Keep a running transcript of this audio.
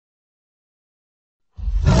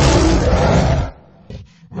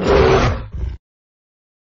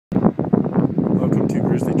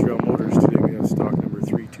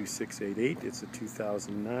688. It's a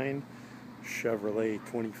 2009 Chevrolet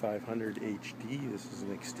 2500 HD. This is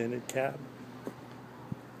an extended cab,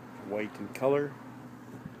 white in color.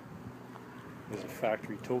 There's a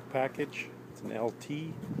factory tow package. It's an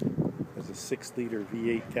LT. Has a 6-liter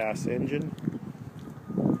V8 gas engine.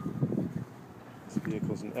 This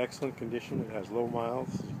vehicle is in excellent condition. It has low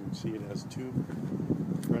miles. You can see it has 2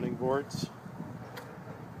 running boards,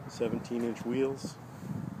 17-inch wheels,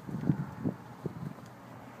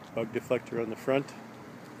 bug deflector on the front,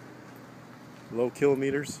 low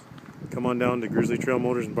kilometers. Come on down to Grizzly Trail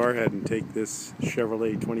Motors in Barrhead and take this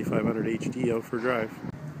Chevrolet 2500 HD out for a drive.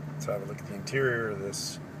 Let's have a look at the interior of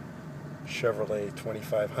this Chevrolet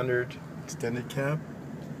 2500 extended cab.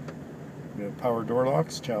 We have power door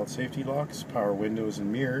locks, child safety locks, power windows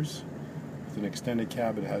and mirrors. With an extended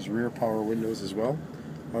cab, it has rear power windows as well.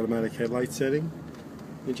 Automatic headlight setting,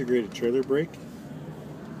 integrated trailer brake.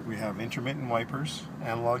 We have intermittent wipers,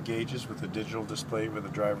 analog gauges with a digital display with a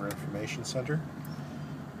driver information center.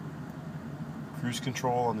 Cruise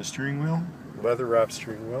control on the steering wheel. Leather wrapped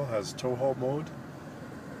steering wheel, has tow haul mode,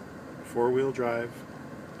 4-wheel drive,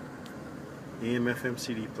 AM/FM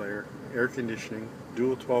CD player, air conditioning,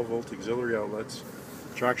 dual 12-volt auxiliary outlets,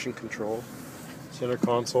 traction control, center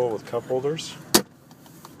console with cup holders.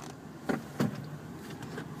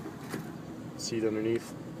 Seat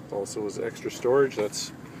underneath also is extra storage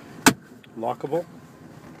that's lockable.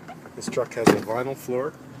 This truck has a vinyl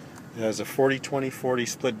floor. It has a 40-20-40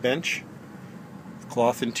 split bench,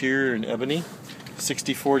 cloth interior and ebony,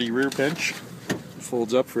 60-40 rear bench,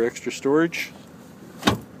 folds up for extra storage.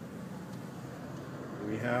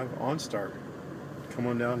 We have OnStart. Come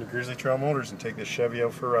on down to Grizzly Trail Motors and take this Chevy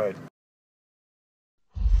out for a ride.